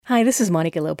Hi, this is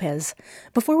Monica Lopez.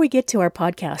 Before we get to our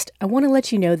podcast, I want to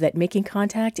let you know that Making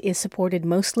Contact is supported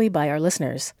mostly by our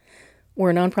listeners. We're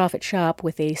a nonprofit shop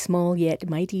with a small yet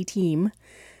mighty team.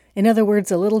 In other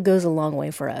words, a little goes a long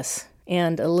way for us,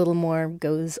 and a little more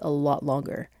goes a lot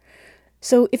longer.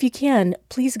 So if you can,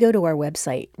 please go to our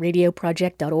website,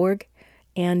 radioproject.org,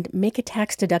 and make a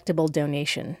tax-deductible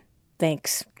donation.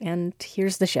 Thanks, and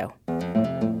here's the show.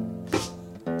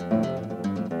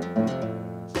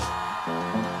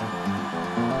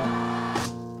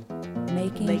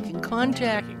 Making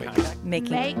contact.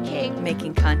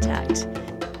 Making contact.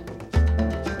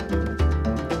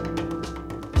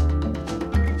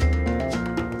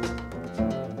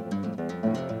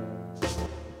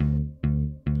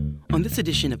 On this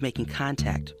edition of Making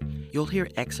Contact, you'll hear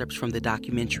excerpts from the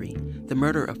documentary The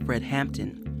Murder of Fred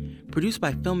Hampton. Produced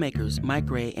by filmmakers Mike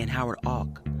Ray and Howard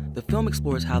Alk, the film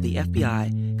explores how the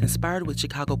FBI conspired with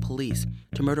Chicago police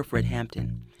to murder Fred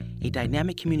Hampton, a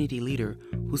dynamic community leader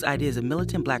whose ideas of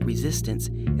militant black resistance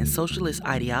and socialist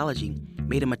ideology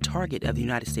made him a target of the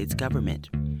United States government.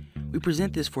 We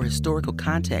present this for historical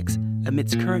context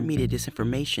amidst current media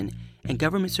disinformation and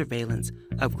government surveillance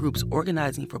of groups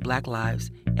organizing for black lives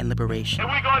and liberation. And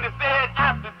we're going to say it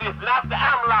after this, and after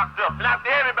I'm locked up, and after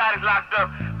everybody's locked up,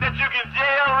 that you can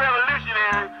jail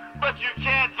revolutionaries, but you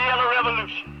can't jail a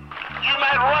revolution. You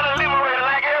might run a liberator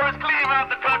like Harris Cleveland out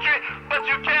the country, but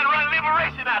you can't run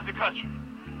liberation out the country.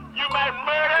 You might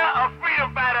murder a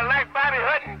freedom fighter like Bobby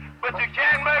Hutton, but you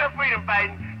can't murder freedom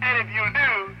fighting. And if you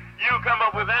do, you come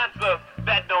up with answers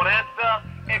that don't answer,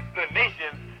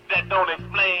 explanations that don't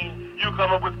explain. You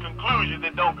come up with conclusions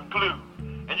that don't conclude.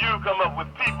 And you come up with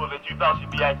people that you thought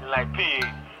should be acting like pigs,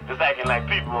 just acting like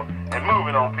people and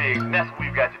moving on pigs. And that's what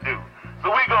we've got to do. So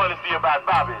we're going to see about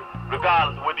Bobby,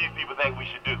 regardless of what these people think we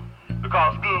should do.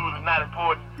 Because school is not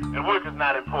important and work is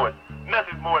not important.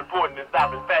 Nothing's more important than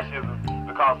stopping fascism,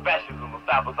 because fascism will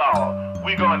stop us all.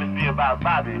 We're going to see about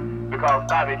Bobby because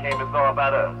Bobby came and saw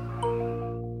about us.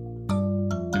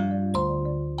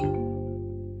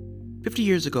 50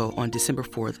 years ago, on December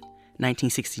 4th,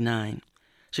 1969,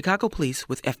 Chicago police,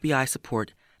 with FBI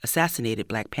support, assassinated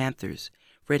Black Panthers,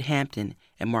 Fred Hampton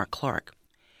and Mark Clark.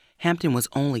 Hampton was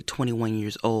only 21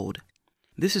 years old.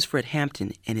 This is Fred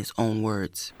Hampton in his own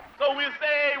words. So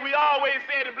we always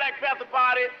say the Black Panther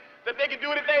Party that they can do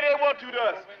anything they want to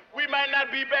us. We might not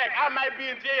be back. I might be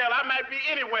in jail. I might be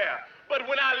anywhere. But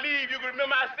when I leave, you can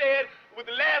remember I said with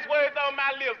the last words on my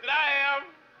lips that I am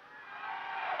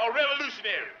a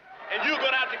revolutionary. And you're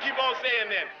going to have to keep on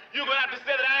saying that. You're going to have to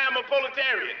say that I am a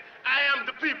proletarian. I am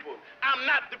the people. I'm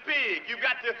not the pig. You've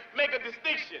got to make a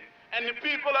distinction. And the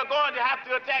people are going to have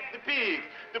to attack the pigs.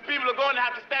 The people are going to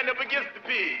have to stand up against the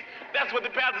pigs. That's what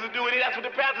the Panthers are doing. That's what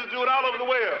the Panthers are doing all over the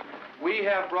world. We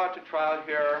have brought to trial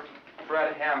here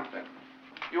Fred Hampton.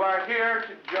 You are here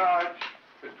to judge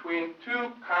between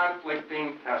two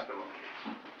conflicting testimonies.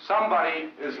 Somebody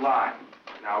is lying.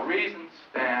 Now, reason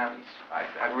stands,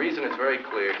 reason is very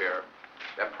clear here,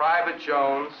 that Private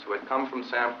Jones, who had come from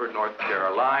Sanford, North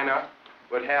Carolina,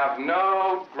 would have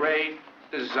no great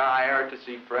desire to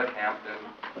see Fred Hampton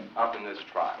up in this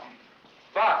trial.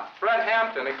 But Fred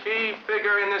Hampton, a key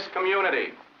figure in this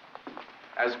community,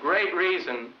 has great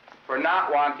reason for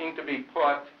not wanting to be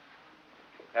put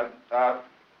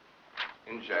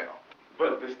in jail.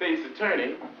 But the state's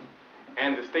attorney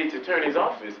and the state's attorney's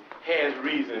office has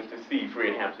reasons to see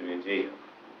Fred Hampton in jail.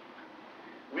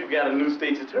 We've got a new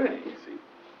state's attorney, you see.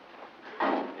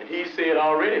 And he said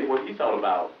already what he thought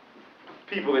about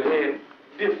people that had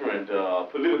different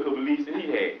political beliefs than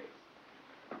he has.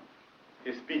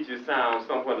 His speeches sound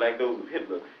somewhat like those of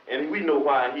Hitler, and we know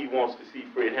why he wants to see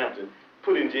Fred Hampton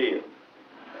put in jail.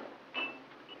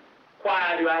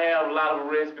 Why do I have a lot of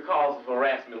arrests? Because of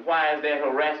harassment. Why is that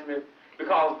harassment?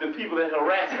 Because the people that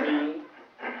harass me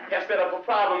have set up a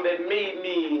problem that made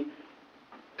me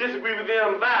disagree with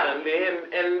them violently,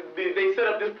 and they set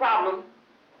up this problem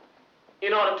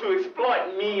in order to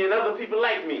exploit me and other people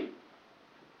like me.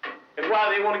 And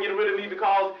why they want to get rid of me?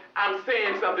 Because I'm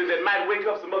saying something that might wake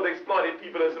up some other exploited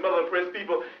people and some other oppressed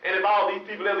people, and if all these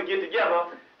people ever get together,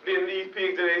 then these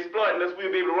pigs that are exploiting us,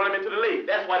 we'll be able to run them into the lake.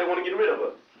 That's why they want to get rid of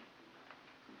us.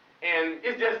 And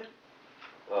it's just,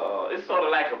 it's sort of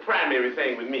like a primary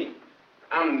thing with me.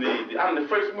 I'm the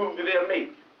first move that they'll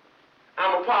make.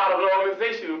 I'm a part of an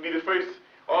organization that will be the first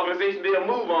organization they'll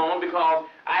move on, because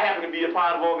I happen to be a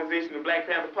part of an organization, the Black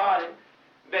Panther Party,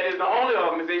 that is the only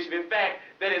organization, in fact,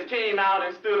 that has came out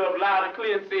and stood up loud and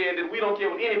clear and said that we don't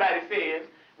care what anybody says,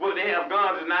 whether they have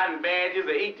guns or not, and badges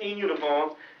or 18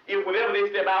 uniforms. If whenever they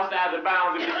step outside the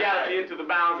bounds of legality into the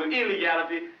bounds of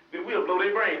illegality, then we'll blow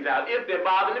their brains out if they're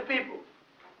bothering the people.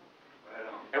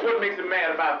 And what makes them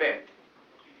mad about that?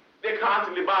 They're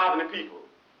constantly bothering the people.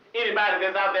 Anybody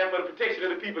that's out there for the protection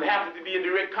of the people happens to be in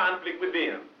direct conflict with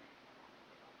them.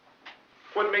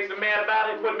 What makes them mad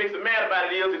about it? What makes them mad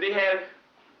about it is that they have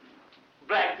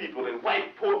black people and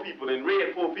white poor people and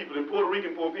red poor people and Puerto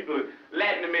Rican poor people and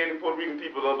Latin American Puerto Rican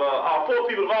people of poor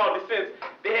people of all descents.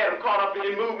 They had them caught up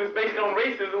in movements based on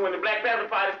racism when the Black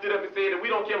Panther Party stood up and said that we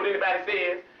don't care what anybody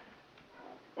says.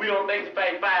 We don't think you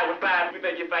fight fire with fire. We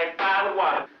think you fight fire with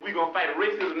water. We're going to fight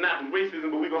racism, not with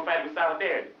racism, but we're going to fight with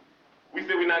solidarity. We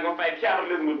said we're not going to fight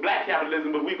capitalism with black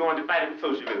capitalism, but we're going to fight it with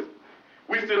socialism.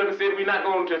 We stood up and said we're not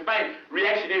going to fight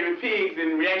reactionary pigs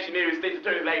and reactionary state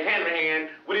attorneys like Hanrahan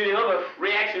with any other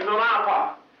reactions on our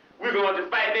part. We're going to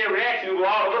fight their reactions where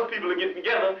all of us people are getting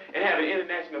together and have an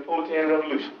international proletarian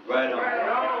revolution. Right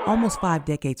on. Almost 5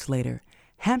 decades later,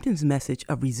 Hampton's message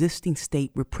of resisting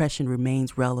state repression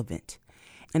remains relevant.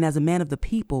 And as a man of the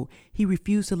people, he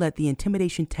refused to let the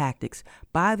intimidation tactics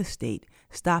by the state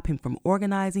stop him from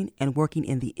organizing and working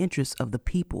in the interests of the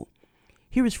people.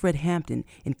 Here is Fred Hampton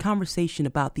in conversation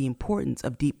about the importance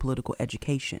of deep political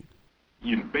education.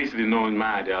 You basically knowing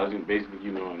my ideology, and basically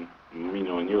you knowing me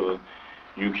knowing yours,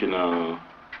 you can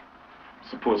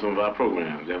support some of our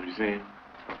programs. Is that what you're saying?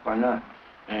 Why not?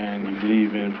 And you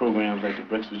believe in programs like the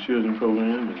Breakfast for Children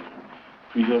program and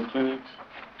free health clinics?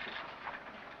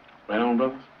 Right on,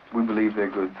 brothers? We believe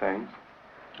they're good things.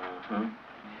 Uh-huh.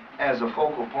 As a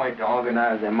focal point to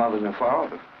organize their mothers and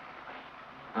fathers.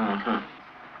 Uh-huh.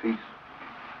 Peace.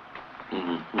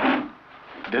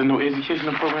 Mm-hmm. There's no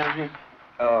educational program here?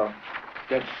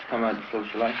 That's come out of the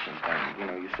social action thing. You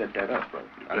know, you set that up, bro.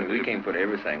 I mean, we can't put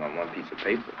everything on one piece of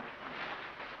paper.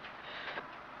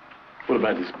 What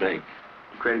about this bank?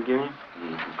 Credit union?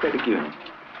 Mm-hmm. Credit union.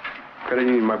 Credit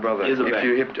union, my brother. Is a bank.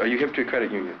 Are you hip to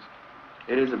credit unions?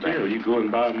 It is a bank. Yeah, you go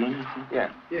and borrow money?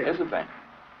 Yeah, it's a bank.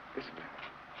 It's a bank.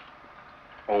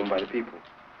 Owned by the people.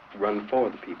 Run for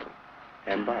the people.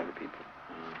 And by the people.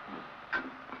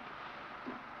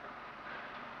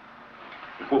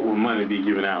 What will money be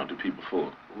given out to people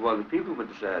for? Well, the people would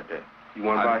decide that. You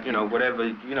want to buy, you know, whatever,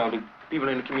 you know, the people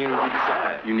in the community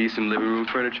decide. You need some living room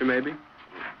furniture, maybe?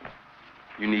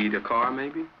 You need a car,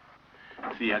 maybe?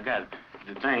 See,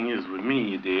 the thing is with me,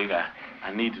 you dig,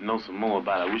 I need to know some more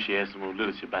about it. I wish you had some more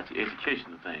literature about the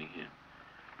educational thing here.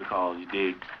 Because, you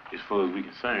dig, as far as we're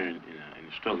concerned in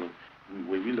the struggle,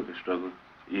 the way we look at struggle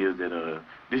is that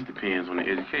this depends on the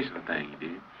educational thing, you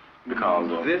dig. Because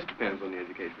this depends on the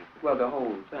education. Well, the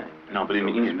whole thing. No, but in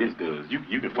the end, this does.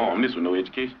 You can form this with no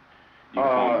education. You can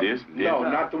form this and this. No,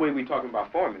 not the way we're talking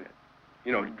about forming it.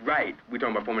 You know, right. We're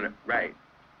talking about forming it right.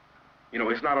 You know,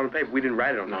 it's not on the paper. We didn't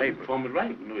write it on the paper. You form it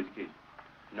right with no education.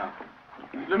 No.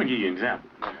 Let me give you an example.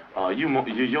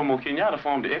 Jomo Kenyatta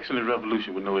formed the excellent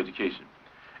revolution with no education.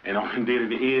 And on the day of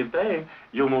the end thing,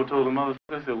 Jomo told the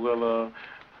motherfucker, said, well,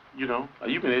 you know,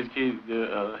 you can educate,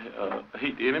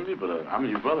 hate the enemy, but I'm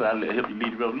your brother. I'll help you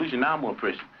lead the revolution. Now I'm more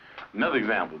pressure. Another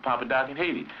example, Papa Doc in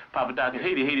Haiti. Papa Doc in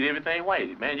Haiti hated everything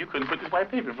white. Man, you couldn't put this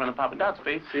white paper in front of Papa Doc's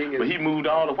face. But he moved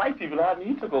all the white people out and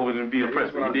he took over and be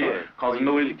oppressor. He did, because of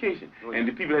no education. And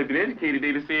the people that had been educated,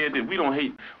 they'd have said that we don't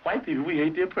hate white people, we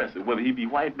hate the oppressor, whether he be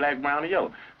white, black, brown, or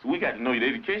yellow. So we got to know the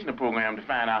educational program to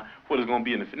find out what it's going to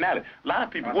be in the finale. A lot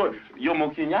of people,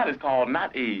 Jomo Kenyatta is called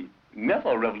never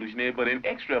a revolutionary, but an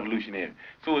ex-revolutionary.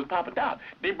 So is Papa Doc.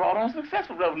 They brought on a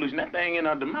successful revolution. That thing in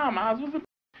the Mamas was a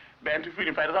Bantu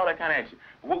freedom fighters, all that kind of action.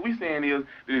 What we're saying is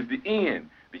that it's the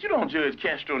end. That you don't judge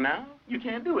Castro now. You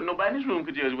can't do it. Nobody in this room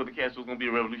could judge whether Castro's going to be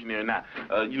a revolutionary or not.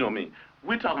 You know what I mean?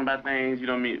 We're talking about things, you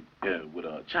know what I mean, with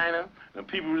China, the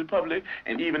People's Republic,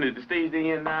 and even at the stage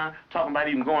they're in now, talking about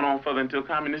even going on further into a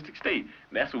communistic state.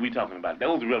 That's what we're talking about.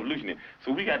 Those are revolutionary.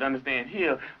 So we got to understand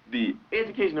here the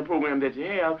educational program that you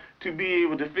have to be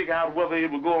able to figure out whether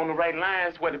it will go on the right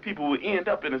lines where the people will end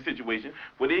up in a situation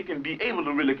where they can be able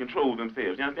to really control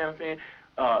themselves. You understand what I'm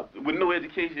saying? With no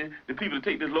education, the people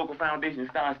take this local foundation and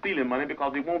start stealing money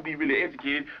because they won't be really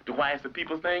educated to why it's the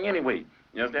people's thing anyway.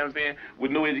 You understand what I'm saying?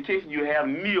 With no education, you have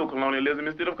neo-colonialism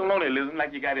instead of colonialism,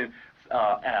 like you got in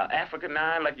Africa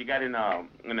now, like you got in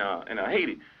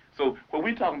Haiti. So what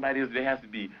we're talking about is there has to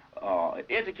be an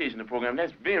educational program.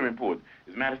 That's very important.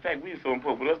 As a matter of fact, it's so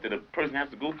important for us that a person has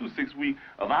to go through 6 weeks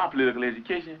of our political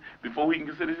education before he can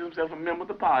consider himself a member of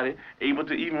the party, able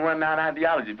to even run down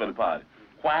ideology for the party.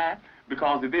 Why?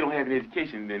 Because if they don't have an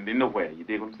education, then they're nowhere. You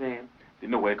dig what I'm saying? They're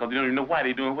nowhere because they don't even know why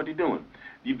they're doing what they're doing.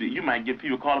 You might get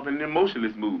people caught up in the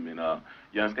emotionalist movement.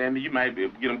 You understand me? You might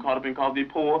get them caught up in because they're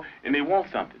poor and they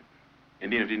want something.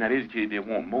 And then if they're not educated, they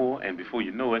want more. And before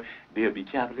you know it, they'll be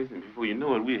capitalists. And before you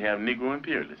know it, we have Negro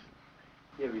imperialists.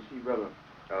 Yeah, you see, brother,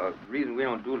 The reason we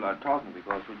don't do a lot of talking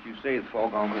because what you say is a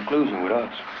foregone conclusion with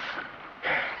us.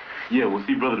 Yeah, well,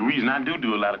 see, brother, the reason I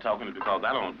do a lot of talking is because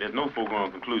there's no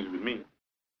foregone conclusion with me.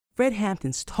 Fred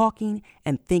Hampton's talking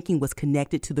and thinking was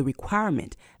connected to the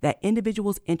requirement that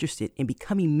individuals interested in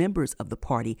becoming members of the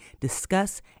party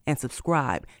discuss and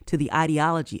subscribe to the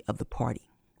ideology of the party.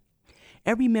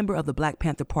 Every member of the Black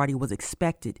Panther Party was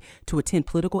expected to attend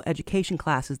political education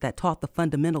classes that taught the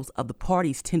fundamentals of the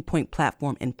party's 10-point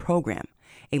platform and program,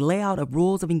 a layout of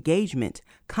rules of engagement,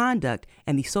 conduct,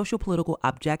 and the social-political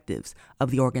objectives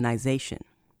of the organization.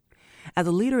 As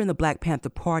a leader in the Black Panther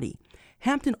Party,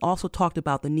 Hampton also talked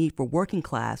about the need for working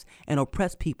class and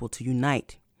oppressed people to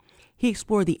unite. He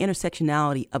explored the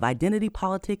intersectionality of identity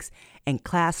politics and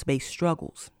class-based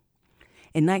struggles.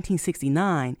 In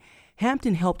 1969,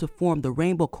 Hampton helped to form the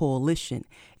Rainbow Coalition,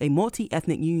 a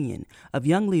multi-ethnic union of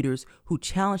young leaders who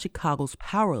challenged Chicago's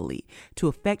power elite to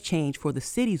effect change for the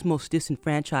city's most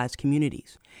disenfranchised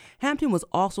communities. Hampton was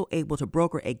also able to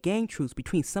broker a gang truce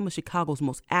between some of Chicago's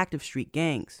most active street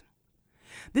gangs.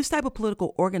 This type of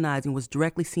political organizing was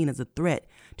directly seen as a threat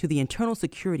to the internal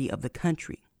security of the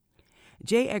country.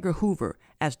 J. Edgar Hoover,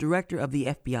 as director of the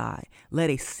FBI, led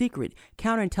a secret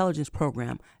counterintelligence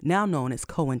program now known as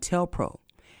COINTELPRO,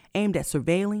 aimed at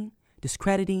surveilling,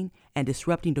 discrediting, and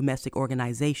disrupting domestic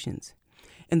organizations.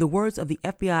 In the words of the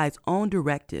FBI's own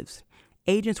directives,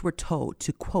 agents were told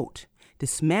to, quote,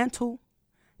 dismantle,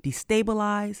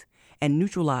 destabilize, and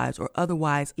neutralize or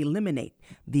otherwise eliminate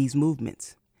these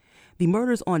movements. The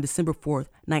murders on December 4th,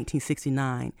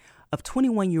 1969, of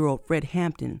 21-year-old Fred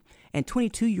Hampton and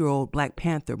 22-year-old Black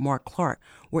Panther Mark Clark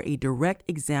were a direct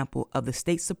example of the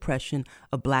state suppression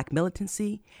of black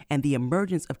militancy and the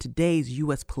emergence of today's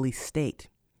U.S. police state.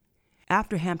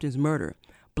 After Hampton's murder,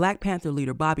 Black Panther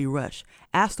leader Bobby Rush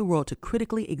asked the world to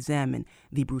critically examine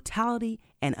the brutality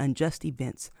and unjust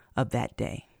events of that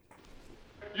day.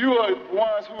 You are the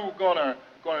ones who are gonna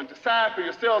decide for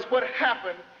yourselves what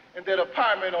happened in that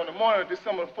apartment on the morning of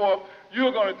December 4th.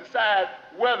 You're going to decide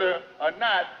whether or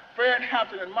not Fred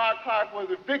Hampton and Mark Clark were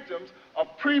the victims of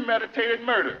premeditated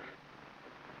murder.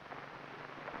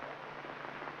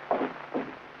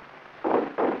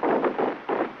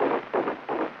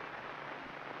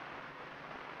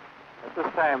 At this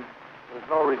time, there's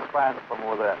no response from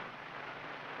within.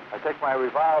 I take my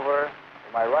revolver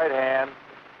in my right hand,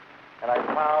 and I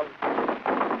pound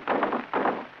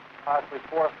possibly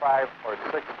 4, 5, or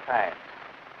 6 times.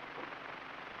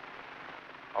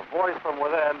 A voice from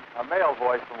within, a male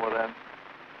voice from within,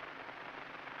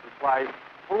 replies,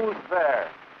 "Who's there?"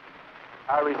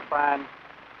 I respond,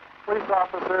 "Police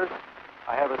officers,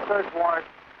 I have a search warrant.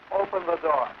 Open the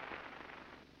door."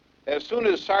 As soon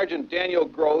as Sergeant Daniel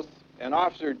Groth and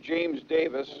Officer James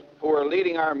Davis, who were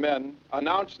leading our men,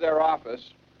 announced their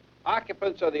office,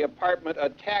 occupants of the apartment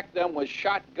attacked them with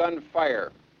shotgun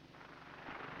fire.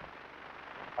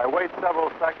 I wait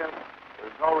several seconds.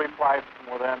 There's no reply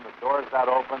from within. The door's not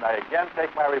open. I again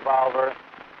take my revolver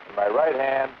in my right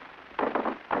hand.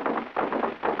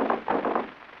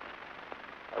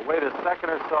 I wait a second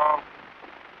or so.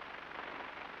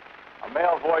 A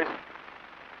male voice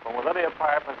from within the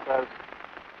apartment says,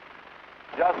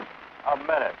 "Just a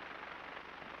minute."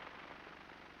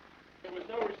 There was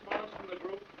no response from the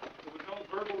group? There was no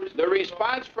verbal response? The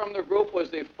response from the group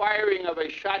was the firing of a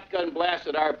shotgun blast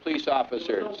at our police officers.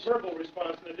 There was no verbal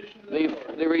response in addition to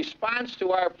The response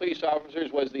to our police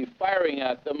officers was the firing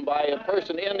at them by a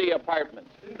person in the apartment.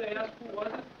 Didn't they ask who was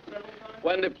it several times?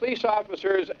 When the police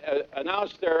officers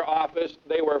announced their office,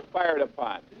 they were fired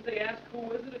upon. Didn't they ask who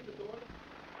was it at the door?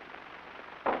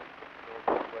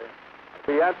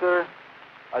 We enter,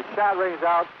 a shot rings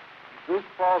out, Duke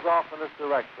falls off in this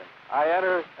direction. I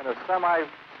enter in a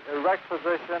semi-erect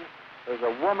position. There's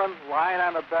a woman lying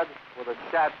on the bed with a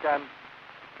shotgun,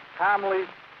 calmly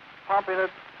pumping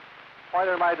it,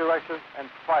 pointed in my direction, and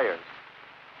fires.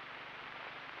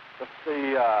 The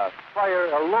fire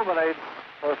illuminates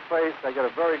her face. I get a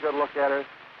very good look at her.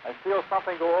 I feel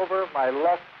something go over my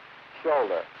left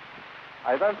shoulder.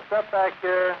 I then step back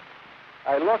here.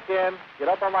 I look in, get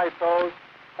up on my toes,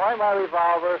 point my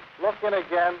revolver, look in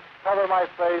again, cover my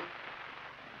face,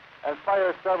 and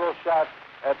fire several shots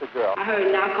at the girl. I heard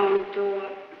a knock on the door.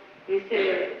 He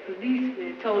said, the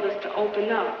policeman told us to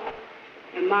open up.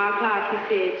 And Mark Clark,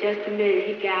 he said, just a minute.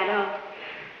 He got up.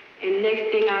 And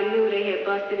next thing I knew, they had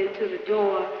busted into the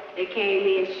door. They came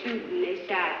in shooting. They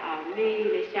shot me.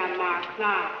 They shot Mark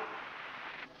Clark.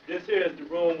 This here is the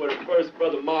room where the first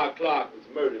brother Mark Clark was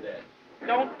murdered at.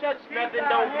 Don't touch nothing,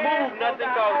 don't move nothing,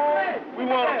 because we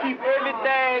want to keep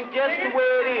everything just the way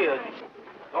it is.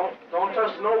 Don't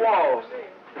touch no walls.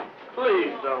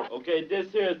 Please don't. Okay,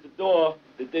 this here is the door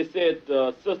that they said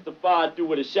the sister fired through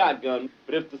with a shotgun.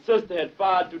 But if the sister had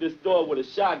fired through this door with a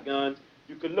shotgun,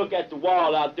 you could look at the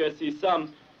wall out there and see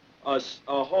some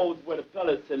holes where the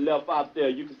pellets had left out there.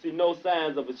 You can see no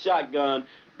signs of a shotgun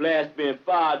blast being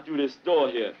fired through this door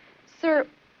here. Sir,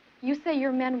 you say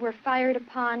your men were fired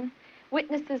upon.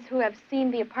 Witnesses who have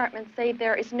seen the apartment say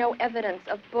there is no evidence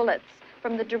of bullets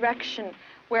from the direction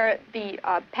where the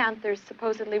Panthers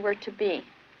supposedly were to be.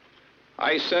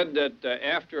 I said that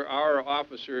after our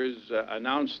officers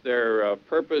announced their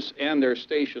purpose and their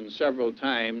station several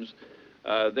times,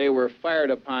 they were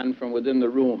fired upon from within the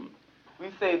room.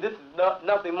 We say this is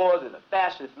nothing more than a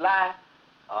fascist lie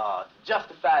to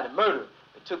justify the murder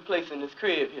that took place in this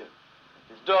crib here.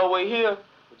 This doorway here,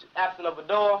 which is absent of a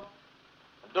door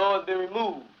has been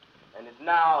removed, and it's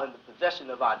now in the possession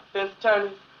of our defense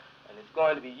attorneys, and it's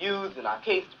going to be used in our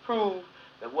case to prove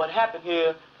that what happened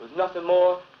here was nothing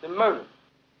more than murder.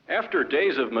 After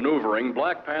days of maneuvering,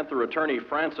 Black Panther attorney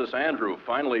Francis Andrew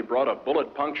finally brought a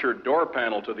bullet-punctured door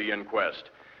panel to the inquest.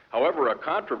 However, a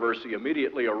controversy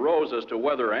immediately arose as to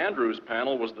whether Andrew's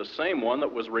panel was the same one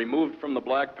that was removed from the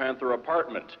Black Panther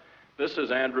apartment. This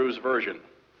is Andrew's version.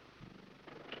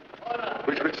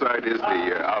 Which side is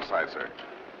the outside, sir?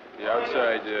 The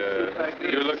outside,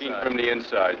 you're looking from the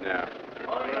inside now.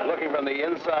 Looking from the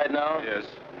inside now? Yes.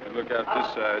 You look out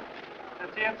this side.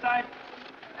 That's the inside?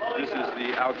 This is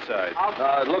the outside.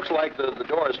 It looks like the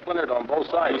door is splintered on both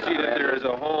sides. You see that there is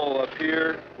a hole up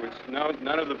here, which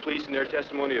none of the police in their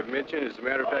testimony have mentioned. As a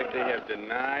matter of fact, they have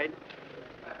denied.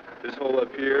 This hole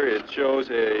up here, it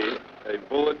shows a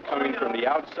bullet coming from the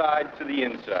outside to the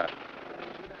inside.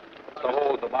 The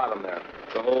hole at the bottom there.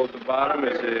 The hole at the bottom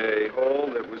is a hole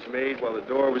that was made while the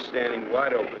door was standing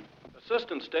wide open.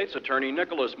 Assistant State's Attorney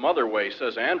Nicholas Motherway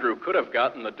says Andrew could have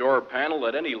gotten the door panel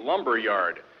at any lumber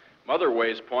yard.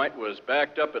 Motherway's point was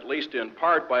backed up at least in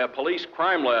part by a police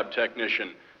crime lab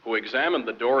technician who examined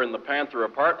the door in the Panther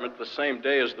apartment the same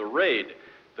day as the raid.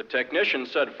 The technician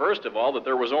said, first of all, that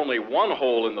there was only one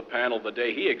hole in the panel the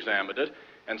day he examined it,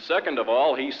 and second of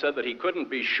all, he said that he couldn't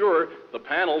be sure the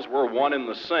panels were one and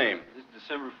the same. This is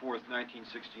December 4th,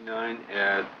 1969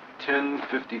 at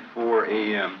 10:54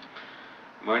 a.m.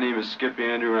 My name is Skip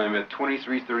Andrew, and I'm at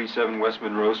 2337 West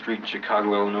Monroe Street,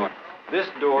 Chicago, Illinois. This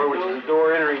door, which is the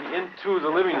door entering into the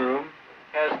living room,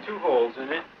 has two holes in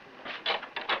it.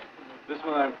 This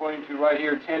one I'm pointing to right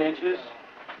here, 10 inches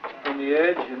from the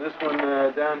edge, and this one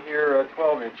down here,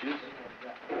 12 inches.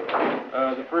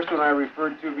 The first one I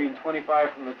referred to being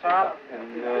 25 from the top,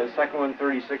 and the second one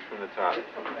 36 from the top.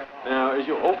 Now, as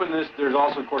you open this, there's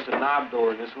also, of course, a knob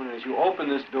door in this one. As you open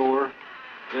this door,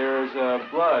 there's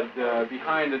blood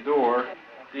behind the door.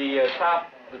 The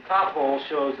top hole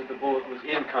shows that the bullet was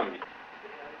incoming.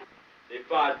 They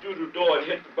fired through the door and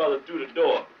hit the brother through the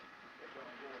door.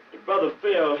 The brother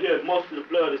fell here. Most of the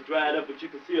blood is dried up, but you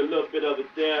can see a little bit of it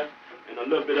there and a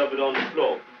little bit of it on the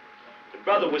floor. The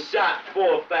brother was shot 4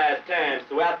 or 5 times,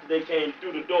 so after they came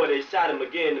through the door, they shot him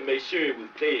again to make sure he was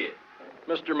dead.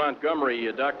 Mr.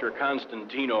 Montgomery, Dr.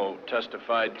 Constantino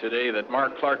testified today that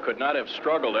Mark Clark could not have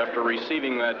struggled after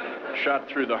receiving that shot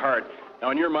through the heart.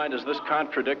 Now, in your mind, does this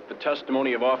contradict the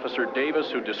testimony of Officer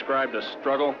Davis, who described a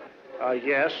struggle?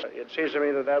 Yes, it seems to me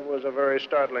that was a very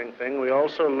startling thing. We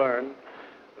also learned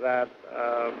that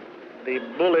the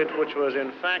bullet, which was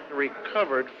in fact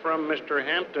recovered from Mr.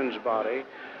 Hampton's body,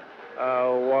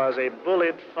 was a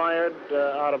bullet fired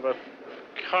out of a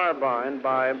carbine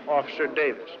by Officer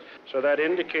Davis. So that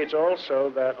indicates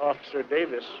also that Officer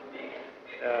Davis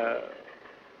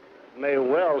may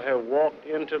well have walked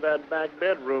into that back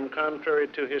bedroom, contrary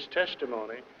to his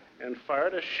testimony, and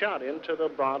fired a shot into the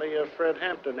body of Fred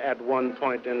Hampton at one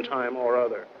point in time or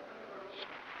other.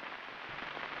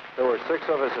 There were 6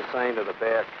 of us assigned to the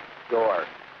back door.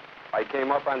 I came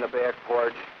up on the back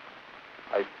porch.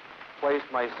 I placed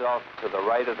myself to the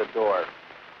right of the door.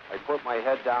 I put my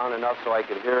head down enough so I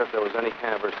could hear if there was any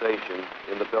conversation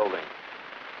in the building.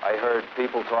 I heard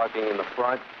people talking in the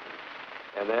front,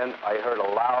 and then I heard a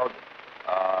loud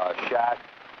shot,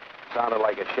 sounded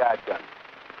like a shotgun.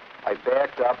 I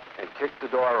backed up and kicked the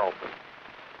door open.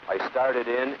 I started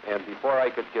in, and before I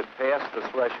could get past the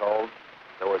threshold,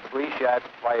 there were 3 shots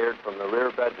fired from the rear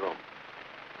bedroom.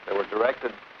 They were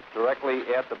directed directly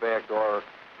at the back door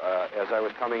as I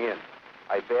was coming in.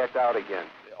 I backed out again.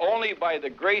 Only by the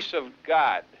grace of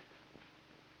God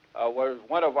was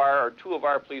one of our, or 2 of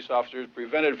our police officers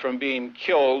prevented from being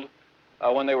killed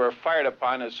when they were fired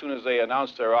upon as soon as they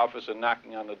announced their office and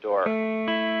knocking on the door.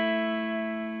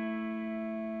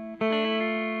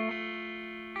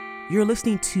 You're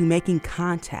listening to Making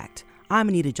Contact. I'm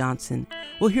Anita Johnson.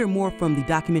 We'll hear more from the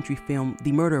documentary film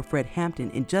The Murder of Fred Hampton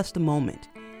in just a moment.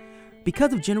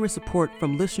 Because of generous support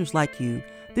from listeners like you,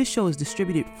 this show is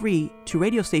distributed free to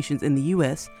radio stations in the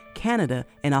U.S., Canada,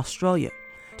 and Australia.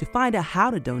 To find out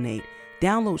how to donate,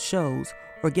 download shows,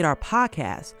 or get our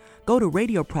podcasts, go to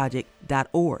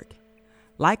radioproject.org.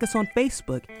 Like us on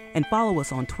Facebook and follow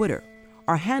us on Twitter.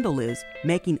 Our handle is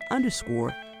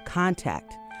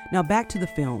making_contact. Now back to the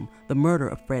film, The Murder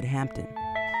of Fred Hampton.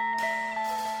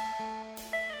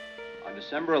 On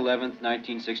December 11th,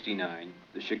 1969,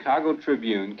 the Chicago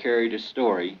Tribune carried a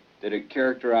story that it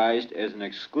characterized as an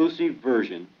exclusive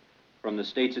version from the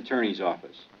state's attorney's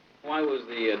office. Why was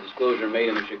the disclosure made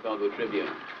in the Chicago Tribune?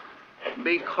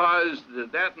 Because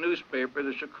that newspaper,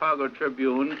 the Chicago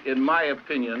Tribune, in my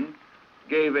opinion,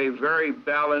 gave a very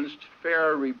balanced,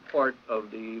 fair report of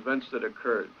the events that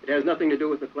occurred. It has nothing to do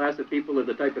with the class of people or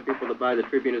the type of people that buy the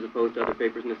Tribune as opposed to other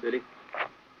papers in the city?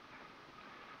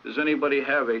 Does anybody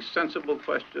have a sensible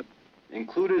question?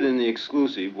 Included in the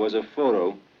exclusive was a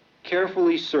photo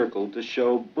carefully circled to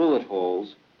show bullet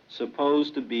holes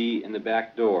supposed to be in the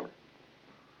back door.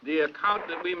 The account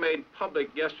that we made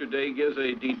public yesterday gives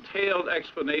a detailed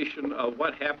explanation of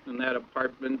what happened in that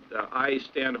apartment. I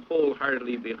stand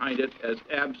wholeheartedly behind it as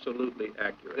absolutely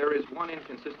accurate. There is one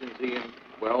inconsistency in,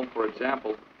 well, for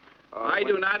example... I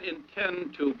do not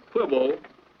intend to quibble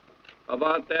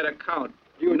about that account.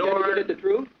 You intend to get at the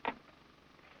truth?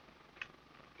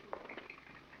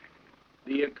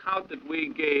 The account that we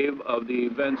gave of the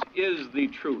events is the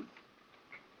truth.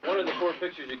 One of the four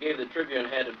pictures you gave the Tribune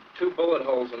had 2 bullet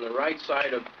holes on the right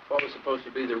side of what was supposed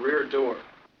to be the rear door.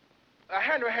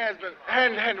 Henry has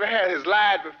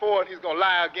lied before, and he's going to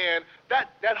lie again.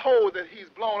 That hole that he's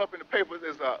blown up in the papers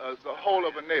is a hole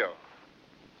of a nail.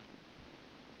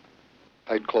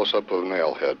 Tight close-up of a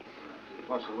nail head.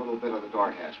 Plus a little bit of the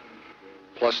door hasp.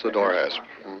 Plus the door hasp.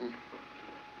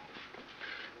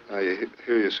 Now,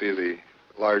 here you see the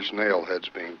large nail heads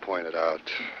being pointed out.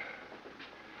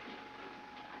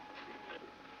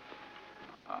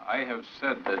 I have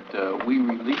said that we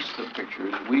released the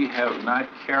pictures. We have not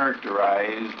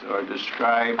characterized or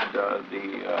described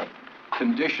the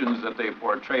conditions that they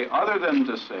portray, other than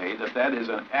to say that that is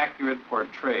an accurate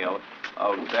portrayal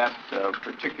of that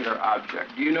particular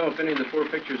object. Do you know if any of the 4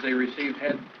 pictures they received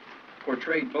had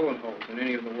portrayed bullet holes in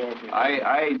any of the walls?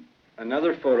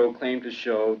 Another photo claimed to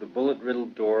show the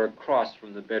bullet-riddled door across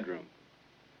from the bedroom.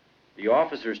 The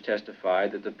officers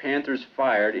testified that the Panthers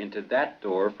fired into that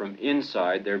door from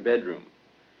inside their bedroom.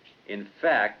 In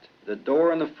fact, the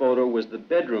door in the photo was the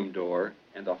bedroom door,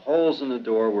 and the holes in the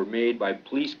door were made by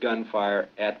police gunfire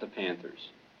at the Panthers.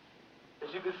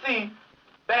 As you can see,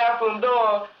 bathroom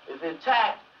door is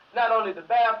intact. Not only the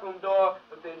bathroom door,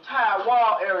 but the entire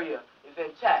wall area is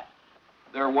intact.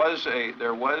 There was a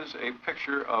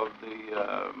picture of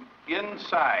the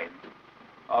inside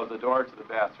of the door to the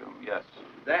bathroom, yes.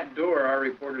 That door, our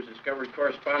reporters discovered,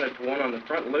 corresponded to one on the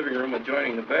front living room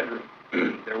adjoining the bedroom.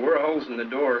 There were holes in the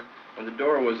door. When the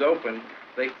door was open,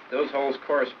 those holes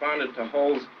corresponded to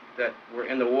holes that were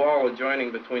in the wall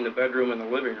adjoining between the bedroom and the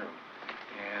living room.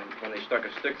 And when they stuck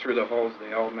a stick through the holes,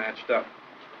 they all matched up.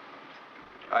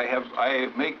 I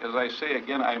make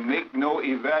no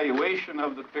evaluation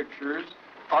of the pictures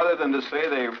other than to say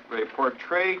they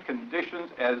portray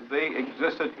conditions as they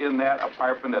existed in that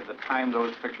apartment at the time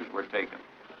those pictures were taken.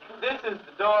 This is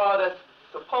the door that's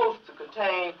supposed to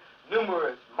contain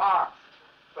numerous marks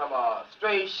from a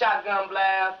stray shotgun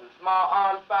blast and small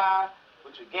arms fire,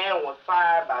 which again was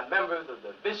fired by members of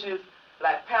the vicious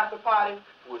Black Panther Party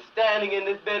who were standing in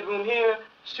this bedroom here,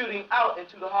 shooting out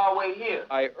into the hallway here.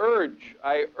 I urge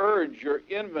your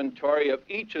inventory of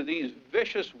each of these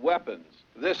vicious weapons.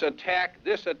 This attack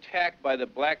by the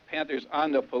Black Panthers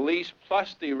on the police,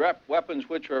 plus the weapons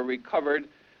which were recovered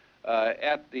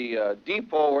at the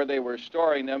depot where they were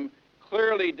storing them,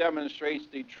 clearly demonstrates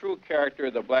the true character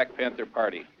of the Black Panther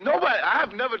Party. I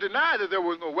have never denied that there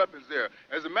was no weapons there.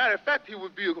 As a matter of fact, he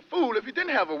would be a fool if he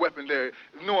didn't have a weapon there,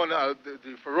 knowing the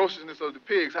ferociousness of the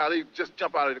pigs, how they just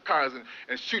jump out of the cars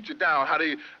and shoot you down, how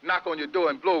they knock on your door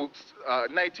and blow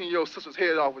 19-year-old sister's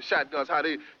head off with shotguns, how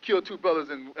they kill 2 brothers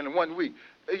in 1 week.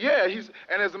 Yeah,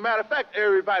 and as a matter of fact,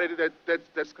 everybody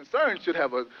that's concerned should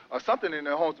have something in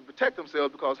their homes to protect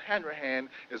themselves, because Hanrahan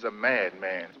is a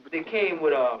madman. But they came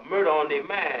with a murder on their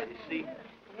mind, you see.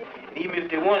 Even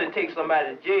if they wanted to take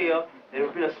somebody to jail, it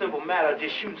would be a simple matter of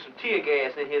just shooting some tear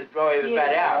gas in here to draw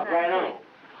everybody out, right on.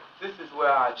 This is where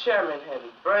our chairman had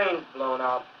his brains blown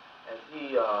out as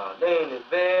he lay in his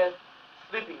bed,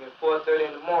 sleeping at 4:30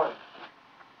 in the morning.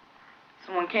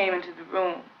 Someone came into the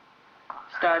room,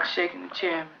 started shaking the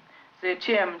chairman, said,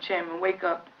 Chairman, wake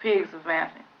up, the pigs are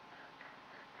vamping.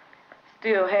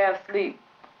 Still half asleep,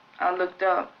 I looked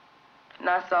up, and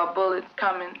I saw bullets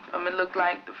coming from, it looked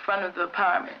like the front of the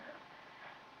apartment,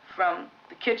 from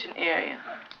the kitchen area.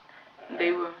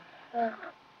 They were,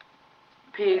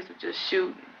 pigs were just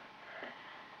shooting.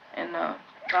 And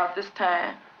about this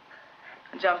time,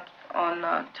 I jumped on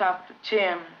top of the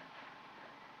chairman.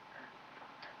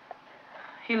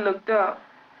 He looked up.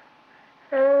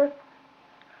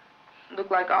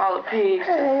 Looked like all the pigs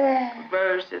just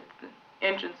converged at the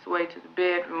entranceway to the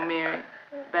bedroom area,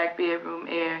 back bedroom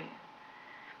area.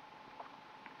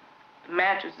 The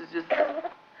mattress is just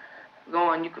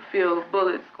going, you could feel the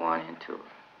bullets going into it.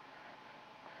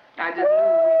 I just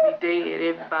knew we'd be dead,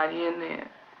 everybody in there.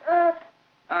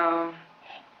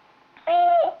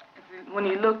 When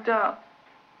he looked up,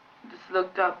 just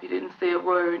looked up, he didn't say a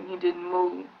word, and he didn't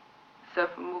move,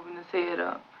 except for moving his head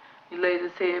up. He laid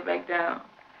his head back down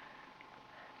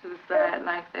to the side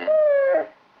like that.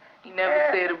 He never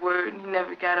said a word, and he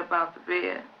never got up out the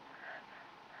bed.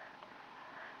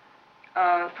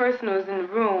 The person who was in the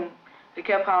room, they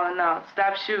kept hollering out,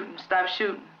 stop shooting, stop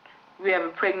shooting. We have a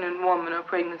pregnant woman or a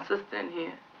pregnant sister in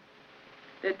here.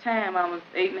 At that time, I was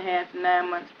 8.5 to 9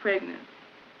 months pregnant.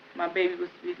 My baby was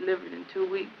to be delivered in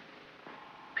 2 weeks.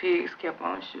 Pigs kept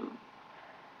on shooting.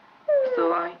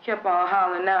 So he kept on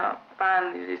hollering out.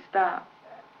 Finally, they stopped.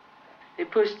 They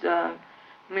pushed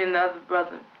me and the other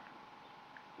brother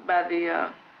by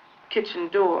the kitchen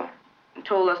door and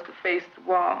told us to face the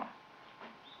wall.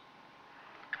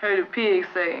 Heard a pig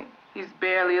say, he's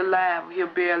barely alive, he'll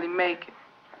barely make it.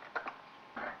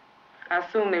 I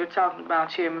assumed they were talking about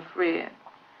Chairman Fred.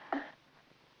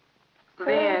 So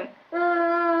then,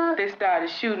 they started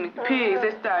shooting the pigs,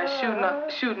 they started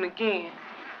shooting again.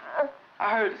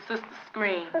 I heard the sister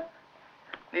scream.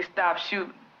 They stopped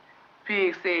shooting.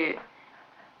 Pig said,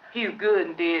 he's good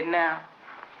and dead now.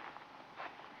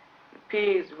 The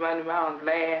pigs were running around and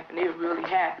laughing. They were really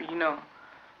happy, you know,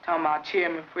 talking about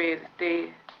Chairman Fred is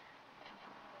dead.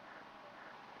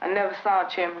 I never saw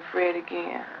Chairman Fred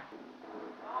again.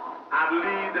 I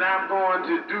believe that I'm going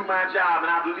to do my job,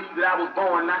 and I believe that I was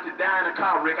born not to die in a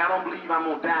car wreck. I don't believe I'm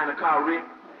going to die in a car wreck.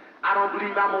 I don't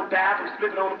believe I'm going to die from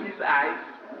slipping on a piece of ice.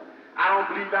 I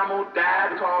don't believe I'm going to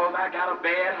die because I got a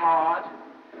bad heart.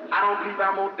 I don't believe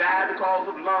I'm going to die because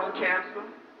of lung cancer.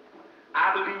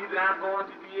 I believe that I'm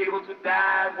going to be able to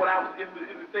die what I was in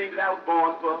the things that I was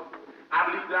born for.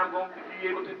 I believe that I'm going to be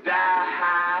able to die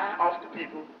high off the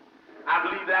people. I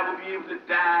believe that I will be able to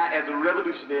die as a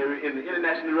revolutionary in the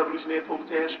international revolutionary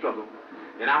proletarian struggle.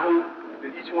 And I hope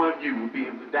that each one of you will be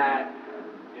able to die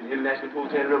in the international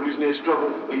proletarian revolutionary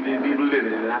struggle, or you didn't be able to live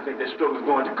in it. And I think that struggle is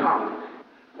going to come.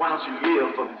 Why don't you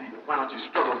live for the people? Why don't you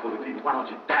struggle for the people? Why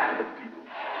don't you die for the people?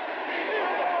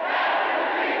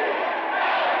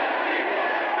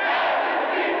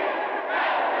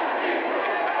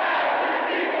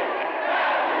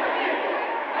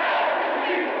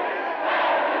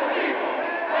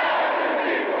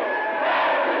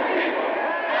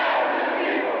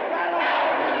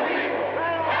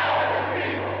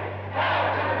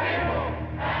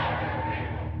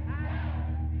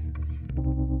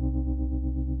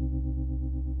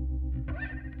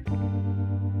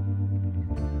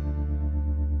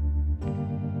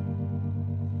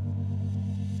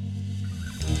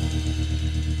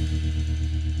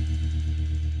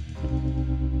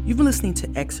 You've been listening to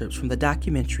excerpts from the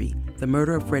documentary, The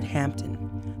Murder of Fred Hampton.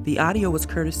 The audio was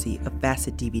courtesy of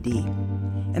Facet DVD.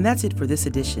 And that's it for this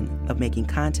edition of Making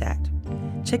Contact.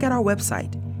 Check out our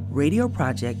website,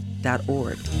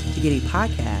 radioproject.org, to get a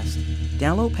podcast,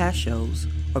 download past shows,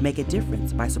 or make a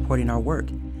difference by supporting our work.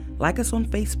 Like us on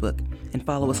Facebook and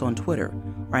follow us on Twitter.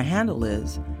 Our handle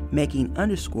is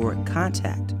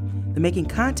making_contact. The Making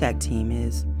Contact team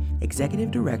is Executive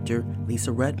Director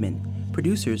Lisa Rudman,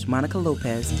 producers Monica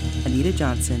Lopez, Anita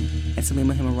Johnson, and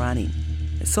Salima Himarani.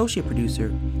 Associate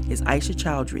producer is Aisha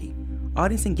Chowdhury.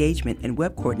 Audience engagement and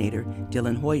web coordinator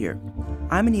Dylan Hoyer.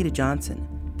 I'm Anita Johnson.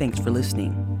 Thanks for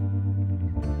listening.